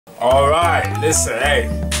Alright, listen, hey.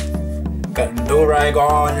 Got the do-rag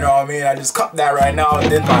on, you know what I mean? I just cut that right now,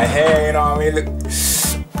 did my hair, you know what I mean? Look.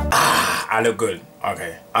 I look good.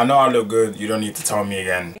 Okay. I know I look good, you don't need to tell me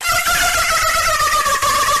again.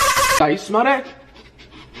 Now you smell that?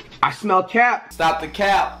 I smell cap. Stop the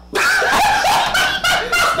cap. Stop the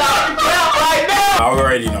cap right now! I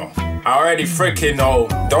already know. I already freaking know.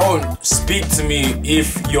 Don't speak to me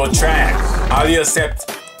if you're trash. I'll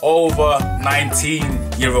accept over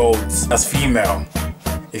 19-year-olds as female.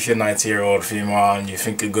 If you're 19-year-old female and you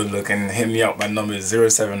think you're good looking, hit me up. My number is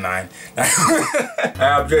 079.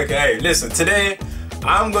 I'm joking. Hey, listen, today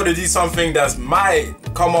I'm gonna do something that might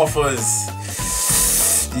come off as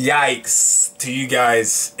yikes to you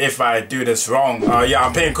guys if I do this wrong. Yeah,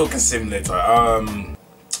 I'm playing Cooking Simulator.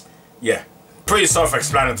 Yeah, pretty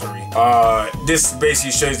self-explanatory. This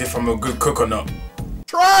basically shows if I'm a good cook or not.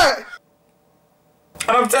 Try it!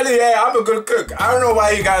 And I'm telling you, hey, I'm a good cook. I don't know why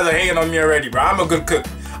you guys are hating on me already, bro. I'm a good cook.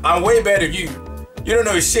 I'm way better than you. You don't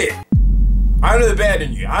know shit. I know better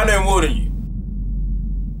than you. I know more than you.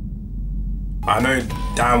 I know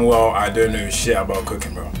damn well I don't know shit about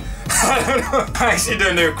cooking, bro. I don't know. I actually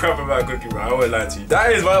don't know crap about cooking, bro. I won't lie to you.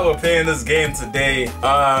 That is why we're playing this game today.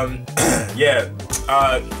 Yeah.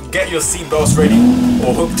 Get your seatbelts ready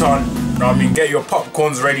or hooked on. You know what I mean? Get your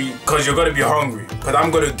popcorns ready because you're gonna be hungry. Because I'm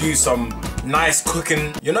gonna do some nice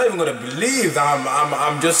cooking. You're not even gonna believe that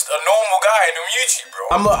I'm just a normal guy on YouTube,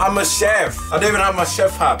 bro. I'm a chef. I don't even have my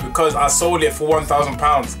chef hat because I sold it for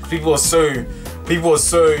 £1,000. People were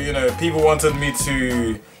so, you know, people wanted me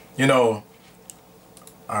to, you know,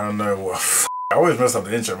 I don't know what. I always mess up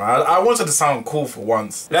the intro, man. I wanted to sound cool for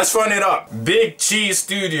once. Let's run it up. Big Cheese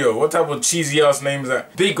Studio. What type of cheesy ass name is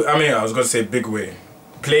that? I was gonna say Big Way.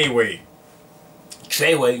 Playway.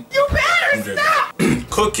 Playway. You better stop!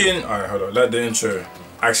 Cooking. Alright, hold on. Let the intro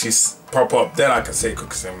actually pop up. Then I can say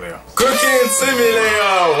Cooking Simulator. Cooking Simulator!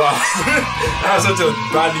 Wow. That's such a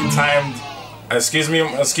badly timed. Excuse me,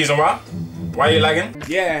 what? Why are you lagging?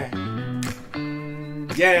 Yeah.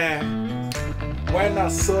 Yeah. When I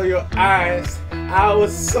saw your eyes, I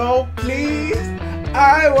was so pleased.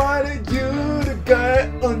 I wanted you to get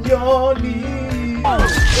on your knees. Wait,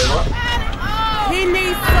 what? He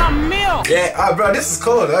needs some milk. Yeah, bro, this is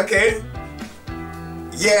cool, okay.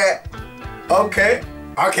 Yeah, okay.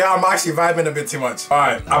 Okay, I'm actually vibing a bit too much.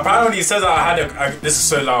 Alright, apparently it says I had this is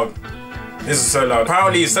so loud. This is so loud.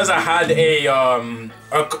 Apparently it says I had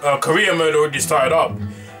a career mode already started up.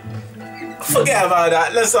 Forget about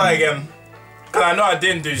that, let's start again. Cause I know I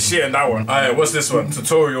didn't do shit in that one. Alright, what's this one?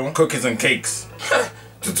 Tutorial, cookies and cakes.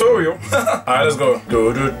 Tutorial. Alright, let's go.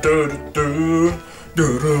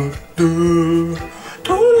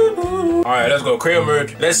 Alright, let's go. Career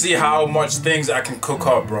mode. Let's see how much things I can cook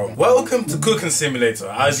up, bro. Welcome to Cooking Simulator.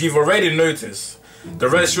 As you've already noticed, the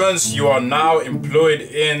restaurants you are now employed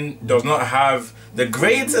in does not have the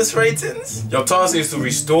greatest ratings. Your task is to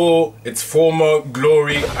restore its former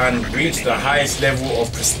glory and reach the highest level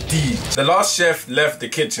of prestige. The last chef left the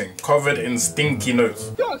kitchen covered in stinky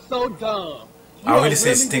notes. You're so dumb. I really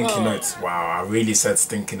said stinky notes. Wow, I really said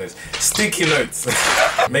stinky notes. Sticky notes.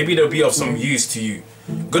 Maybe they'll be of some use to you.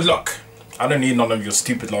 Good luck. I don't need none of your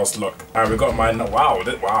stupid last luck. Alright, we got mine. Wow,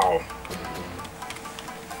 wow.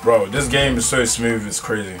 Bro, this game is so smooth, it's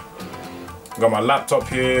crazy. Got my laptop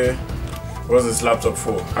here. What's this laptop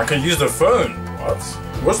for? I can use the phone. What?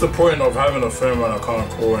 What's the point of having a phone when I can't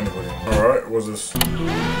call anybody? Alright, what's this?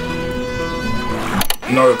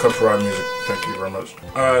 No copyright music, thank you very much.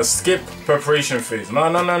 Skip preparation phase.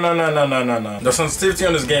 No. The sensitivity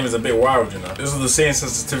on this game is a bit wild, you know. This is the same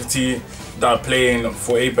sensitivity that I'm playing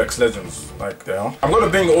for Apex Legends. Like, you know. I'm gonna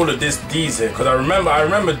bring all of these here, because I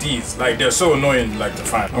remember these. Like, they're so annoying, like, to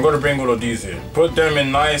find. I'm gonna bring all of these here. Put them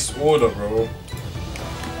in nice order, bro.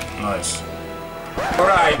 Nice.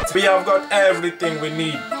 Alright, we have got everything we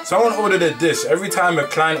need. Someone ordered a dish. Every time a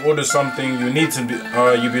client orders something, you need to be,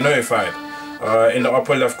 you'll be notified. In the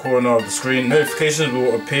upper left corner of the screen, notifications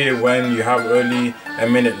will appear when you have only a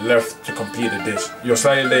minute left to complete the dish. You're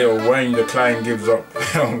slightly late or when the client gives up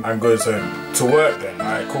and goes home. To work then.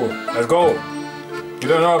 Alright, cool. Let's go. You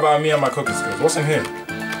don't know about me and my cooking skills. What's in here?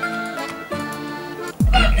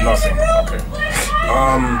 Nothing. Okay.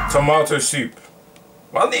 Tomato soup.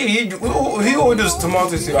 Well, he orders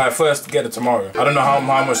tomato soup. Alright, first get the tomato. I don't know how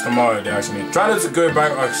much tomato they actually need. Try not to go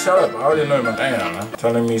back. Oh, shut up. I already know, man. Damn, man.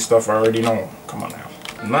 Telling me stuff I already know. Come on now.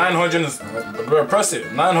 900. Press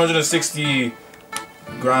it. 960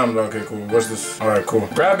 grams. Okay, cool. What's this? Alright, cool.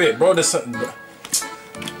 Grab it, bro. This.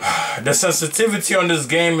 The sensitivity on this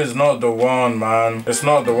game is not the one, man. It's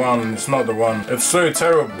not the one. It's not the one. It's so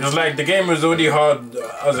terrible. It's like the game is already hard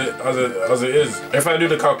as it is. If I do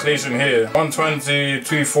the calculation here, 120,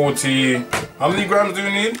 240. How many grams do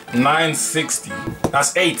we need? 960.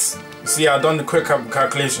 That's 8. See, I done the quick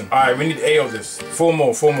calculation. Alright, we need 8 of this. 4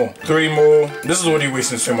 more, 4 more. 3 more. This is already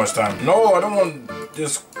wasting so much time. No, I don't want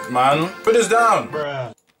this, man. Put this down.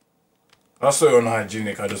 Bruh. That's so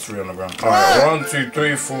unhygienic. I just threw it on the ground. Alright, 1, 2,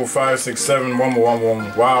 3, 4, 5, 6, 7. One more, one more, one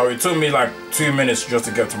more. Wow, it took me like 2 minutes just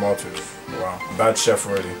to get tomatoes. Wow, bad chef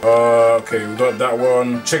already. Okay, we got that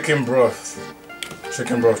one. Chicken broth.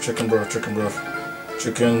 Chicken broth, chicken broth, chicken broth.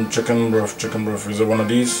 Chicken broth, chicken broth. Is it one of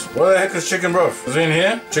these? What the heck is chicken broth? Is it in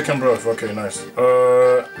here? Chicken broth, okay, nice.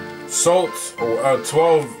 Salt,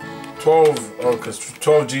 12, okay,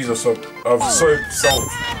 12 G's of soap. Salt.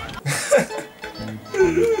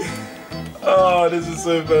 Oh, this is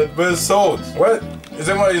so bad. But it's salt. What? Is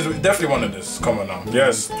it one? Is definitely one of this. Come on now.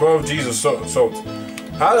 Yes, 12 G's of salt.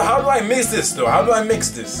 How do I mix this though? How do I mix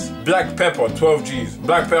this? Black pepper, 12 G's.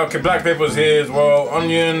 Black pepper, okay, black pepper's here as well.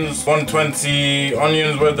 Onions, 120.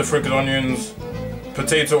 Onions, where the frick is onions?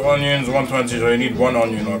 Potato, onions, 120. So you need 1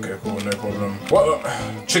 onion. Okay, cool, no problem. What?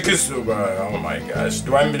 Chicken soup. Oh my gosh.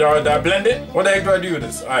 Do I blend it? What the heck do I do with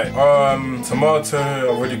this? Alright. Tomato.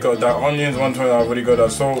 I've already got that. Onions, 120. I've already got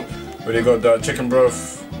that. Salt. Already got that. Chicken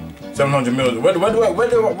broth. 700 ml. Where do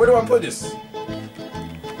I put this?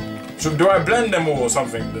 So do I blend them all or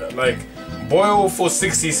something? Like, boil for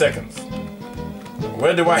 60 seconds.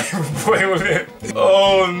 Where do I boil it?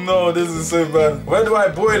 Oh no, this is so bad. Where do I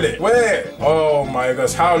boil it? Where? Oh my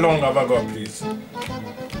gosh, how long have I got, please?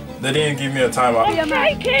 They didn't give me a timer.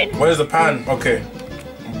 Where's the pan? Okay.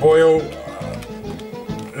 Boil.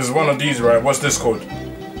 Is one of these, right? What's this called?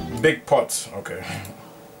 Big pot. Okay.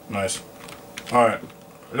 Nice. Alright.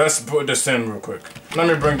 Let's put this in real quick. Let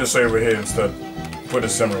me bring this over here instead. Put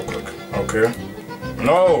this in real quick. Okay.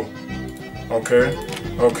 No. Okay.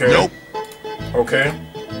 Okay. Nope. Okay.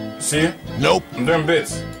 See? Nope. I'm doing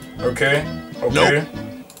bits. Okay. Okay. Nope.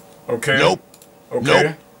 Okay. Nope.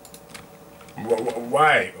 Okay. Nope.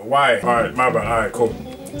 Why? Why? Alright, my bad. Alright, cool.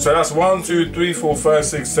 So that's 1, 2, 3, 4, 5,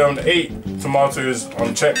 6, 7, 8 tomatoes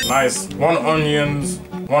on check. Nice. 1 onions.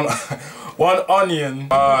 1 onion.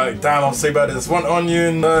 Damn, I'm so bad at this. 1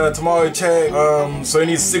 onion, tomato check. So it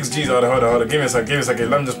needs 6 G's. Hold on. Give me a second.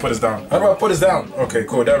 Let me just put this down. How do I put this down? Okay,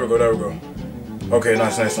 cool. There we go. Okay,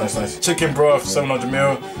 nice. Chicken broth, 700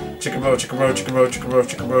 ml. Chicken broth.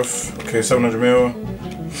 Okay, 700 ml.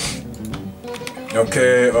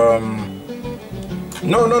 Okay,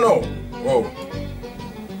 no. Whoa.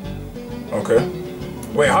 Okay.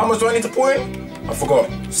 Wait, how much do I need to put in? I forgot.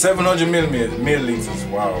 700 milliliters.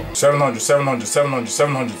 Wow. 700.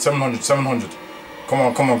 Come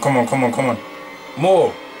on.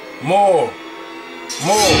 More. No!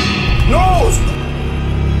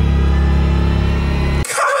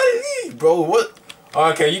 Golly, bro, what?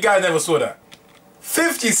 Okay, you guys never saw that.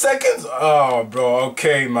 50 seconds? Oh, bro,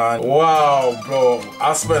 okay, man. Wow, bro.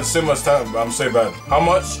 I spent so much time. I'm so bad. How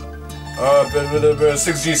much?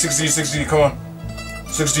 6G, come on.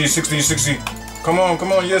 6G. Come on,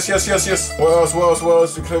 yes. What else?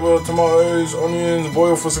 Tomatoes, onions,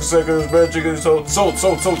 boil for 6 seconds, bread, chicken, salt.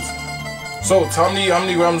 How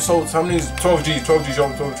many grams of salt? How many? 12 G. Come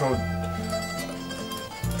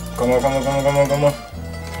on.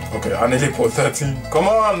 Okay, I nearly put 13. Come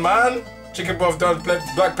on, man. Chicken broth,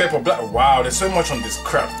 black pepper, wow, there's so much on this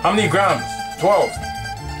crap. How many grams? 12.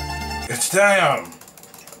 Damn.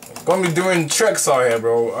 Gonna be doing tricks out here,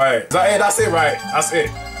 bro. Alright. That's it, right? That's it.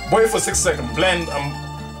 Boil for 6 seconds. Blend.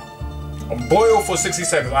 Boil for 60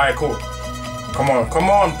 seconds. Alright, cool. Come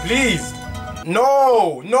on, please.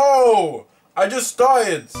 No. I just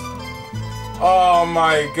started. Oh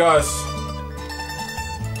my gosh.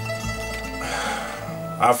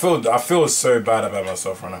 I feel so bad about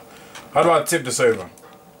myself right now. How do I tip this over?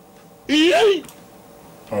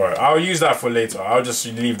 Alright, I'll use that for later. I'll just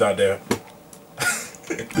leave that there.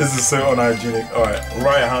 This is so unhygienic. Alright,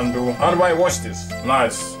 right handle. How do I wash this?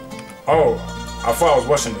 Nice. Oh, I thought I was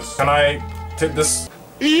washing this. Can I tip this?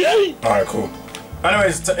 Alright, cool.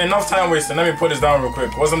 Anyways, enough time wasting. Let me put this down real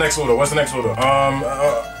quick. What's the next order? Wait.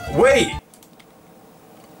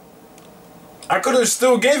 I could have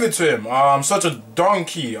still gave it to him. I'm such a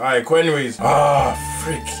donkey. Alright, cool. Anyways.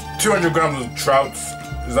 Freak. 200 grams of trout.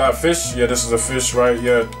 Is that a fish? Yeah, this is a fish, right?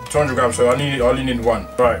 Yeah, 200 grams. So I only need 1.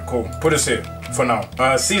 Alright, cool. Put this here for now.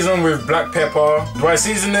 Season with black pepper. Do I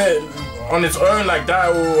season it on its own like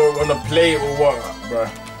that, or on a plate, or what, bro?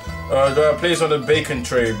 Do I place on the bacon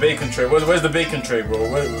tray? Where's the bacon tray, bro?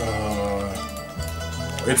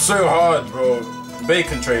 It's so hard, bro.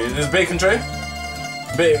 bacon tray. Is this bacon tray?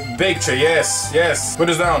 Bake tray, yes, yes. Put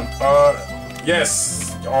this down.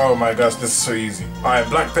 Yes. Oh my gosh, this is so easy. Alright,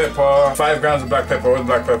 black pepper. 5 grams of black pepper. What's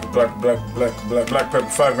black pepper? Black pepper,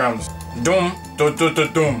 5 grams. Doom.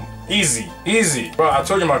 Easy. Bro, I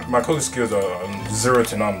told you my cooking skills are 0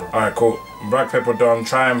 to none, bro. Alright, cool. Black pepper done.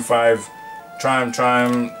 Thyme 5. Thyme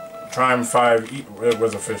 5.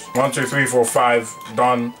 Where's the fish? 1, 2, 3, 4, 5.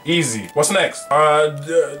 Done. Easy. What's next?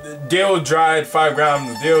 Dill dried 5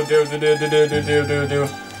 grams. Dill.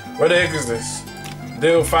 Where the heck is this?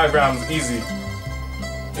 Dill 5 grams. Easy.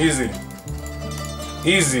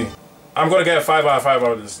 I'm gonna get a 5 out of 5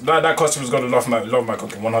 out of this. That customer's gonna love my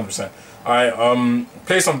cooking 100%. Alright,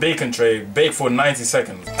 place on bacon tray. Bake for 90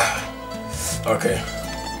 seconds. Okay.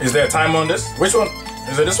 Is there a timer on this? Which one?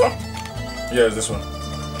 Is it this one? Yeah, it's this one.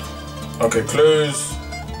 Okay, close.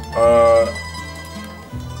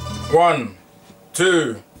 1,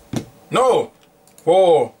 2, no,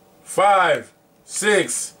 4, 5,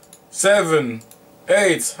 6, 7,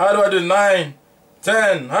 8. How do I do 9,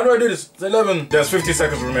 10? How do I do this? 11. There's 50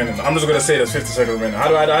 seconds remaining. I'm just gonna say there's 50 seconds remaining. How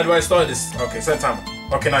do I start this? Okay, set timer.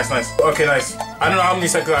 Okay, nice. Okay, nice. I don't know how many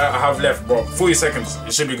seconds I have left, bro. 40 seconds.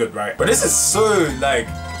 It should be good, right? But this is so like.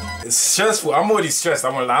 It's stressful. I'm already stressed.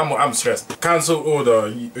 I'm stressed. Cancel order.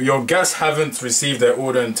 Your guests haven't received their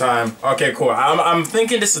order in time. Okay, cool. I'm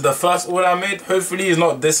thinking this is the first order I made. Hopefully it's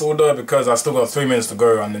not this order because I still got 3 minutes to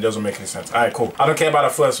go and it doesn't make any sense. Alright, cool. I don't care about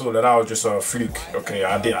the first order. That was just a fluke. Okay,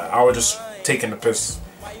 I was just taking the piss.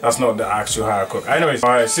 That's not the actual how I cook. Anyways,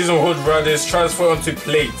 alright. Season horseradish. Transfer onto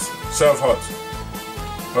plate. Serve hot.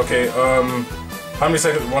 Okay. How many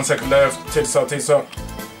seconds? 1 second left. Take this out.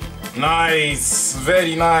 Nice,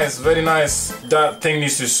 very nice. That thing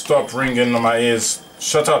needs to stop ringing on my ears.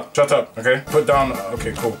 Shut up, okay? Put down,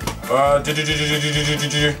 okay, cool.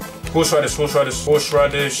 Horseradish.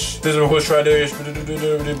 Seasonal horseradish.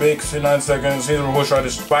 Bake 9 seconds. Seasonal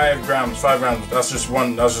horseradish. 5 grams. That's just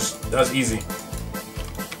one, that's easy.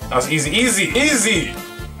 That's easy.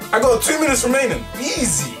 I got 2 minutes remaining.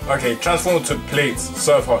 Easy. Okay, transform to plates.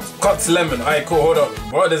 Serve hot. Cut lemon. Alright, cool, hold up.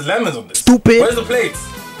 Bro, there's lemons on this. Stupid. Where's the plates?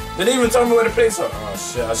 They didn't even tell me where the plates are. Oh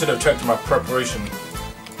shit, I should have checked my preparation.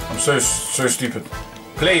 I'm so stupid.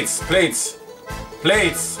 Plates. Where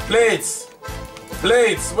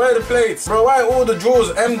are the plates? Bro, why are all the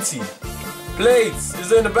drawers empty? Plates,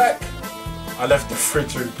 is it in the back? I left the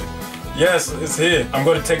fridge open. Yes, it's here. I'm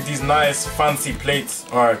gonna take these nice fancy plates.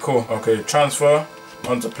 Alright, cool. Okay, transfer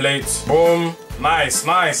onto plates. Boom. Nice.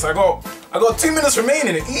 I got 2 minutes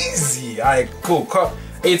remaining. Easy. Alright, cool. Cut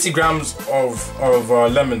 80 grams of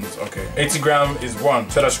lemons. Okay, 80 grams is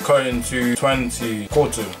 1, so that should cut into 20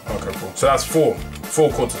 quarters. Okay, cool. So that's 4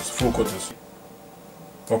 quarters.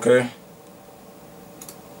 Okay.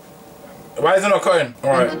 Why is it not cutting?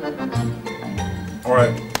 Alright.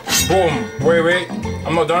 Boom. Wait.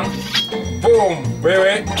 I'm not done. Boom.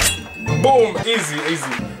 Wait. Boom. Easy.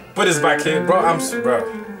 Put this back here, bro. Bro.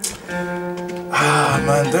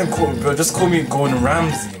 Man, don't call me, bro. Just call me Gordon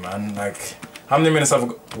Ramsay, man. Like. How many minutes have I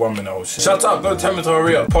got? 1 minute, oh shit. Shut up, don't tell me to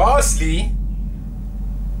hurry up. Parsley.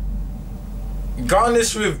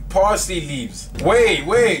 Garnish with parsley leaves.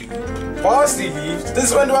 Wait. Parsley leaves?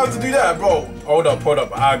 This when do I have to do that, bro? Hold up.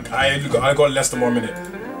 I got less than 1 minute.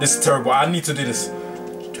 This is terrible. I need to do this.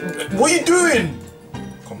 What are you doing?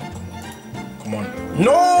 Come on.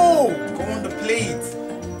 No! Go on the plate.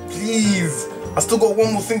 Please. I still got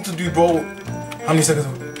one more thing to do, bro. How many seconds?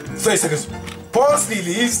 30 seconds. Parsley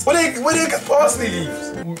leaves? Where the heck is parsley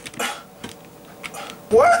leaves?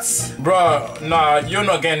 What? Bro, nah, you're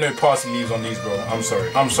not getting no parsley leaves on these, bro. I'm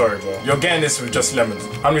sorry, bro. You're getting this with just lemons.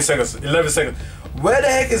 How many seconds? 11 seconds. Where the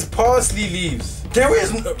heck is parsley leaves? There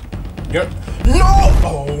is no... No!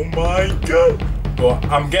 Oh my god. Bro,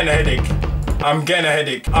 I'm getting a headache. I'm getting a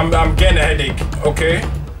headache. Okay.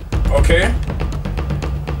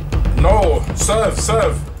 No, serve.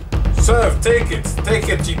 Take it.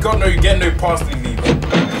 You get no parsley leaves.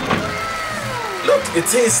 Look, it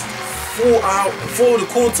tastes 4 the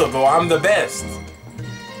quarter, bro. I'm the best.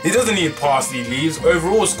 He doesn't need parsley leaves.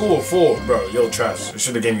 Overall score 4, bro. You're trash. You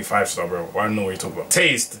should have gave me 5-star, bro. I don't know what you're talking about.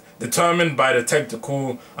 Taste determined by the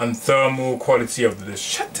technical and thermal quality of the dish.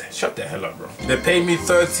 Shut the hell up, bro. They paid me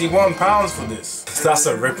 £31 for this. That's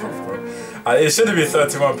a rip-off, bro. It shouldn't be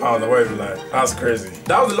 £31. I won't even lie. That's crazy.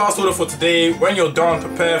 That was the last order for today. When you're done,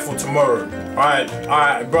 prepare for tomorrow. Alright,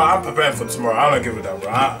 bro. I'm preparing for tomorrow. I don't give a damn, bro.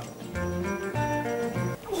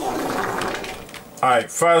 Alright,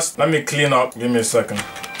 first, let me clean up. Give me a second.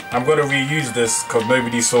 I'm gonna reuse this because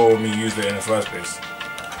nobody saw me use it in the first place.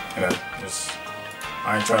 You know,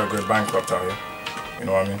 I ain't trying to go bankrupt out here. You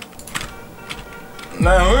know what I mean?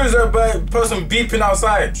 Man, who is that person beeping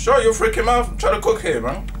outside? Shut your freaking mouth. I'm trying to cook here,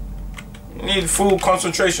 man. You need full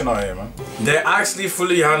concentration out here, man. They actually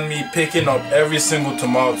fully had me picking up every single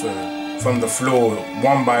tomato from the floor,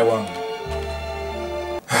 one by one.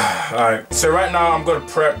 Alright, so right now I'm gonna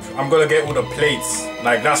prep. I'm gonna get all the plates.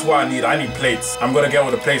 Like, that's what I need. I need plates. I'm gonna get all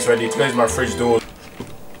the plates ready. Close my fridge door.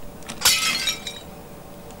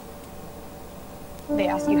 They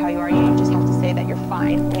ask you how you are, you just have to say that you're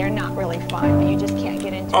fine when you're not really fine, but you just can't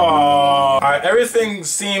get into it. Alright, everything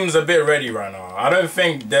seems a bit ready right now. I don't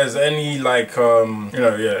think there's any like you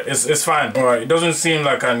know, yeah, it's fine. Alright, it doesn't seem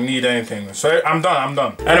like I need anything. So I'm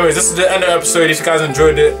done. Anyways, this is the end of the episode. If you guys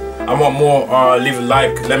enjoyed it, I want more, leave a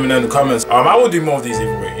like, let me know in the comments. I will do more of these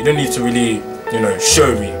either way. You don't need to really, you know,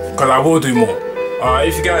 show me, because I will do more.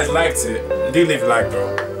 If you guys liked it, do leave a like,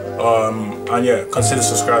 bro. And yeah, consider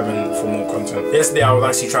subscribing for more content. Yesterday I was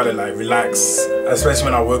actually trying to like relax, especially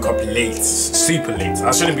when I woke up late, super late.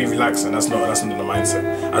 I shouldn't be relaxing. That's not the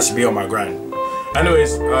mindset. I should be on my grind.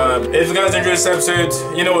 Anyways, if you guys enjoyed this episode,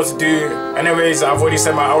 you know what to do. Anyways, I've already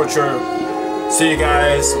said my outro. See you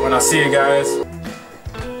guys when I see you guys.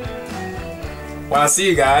 When I see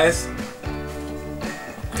you guys.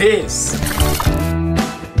 Peace.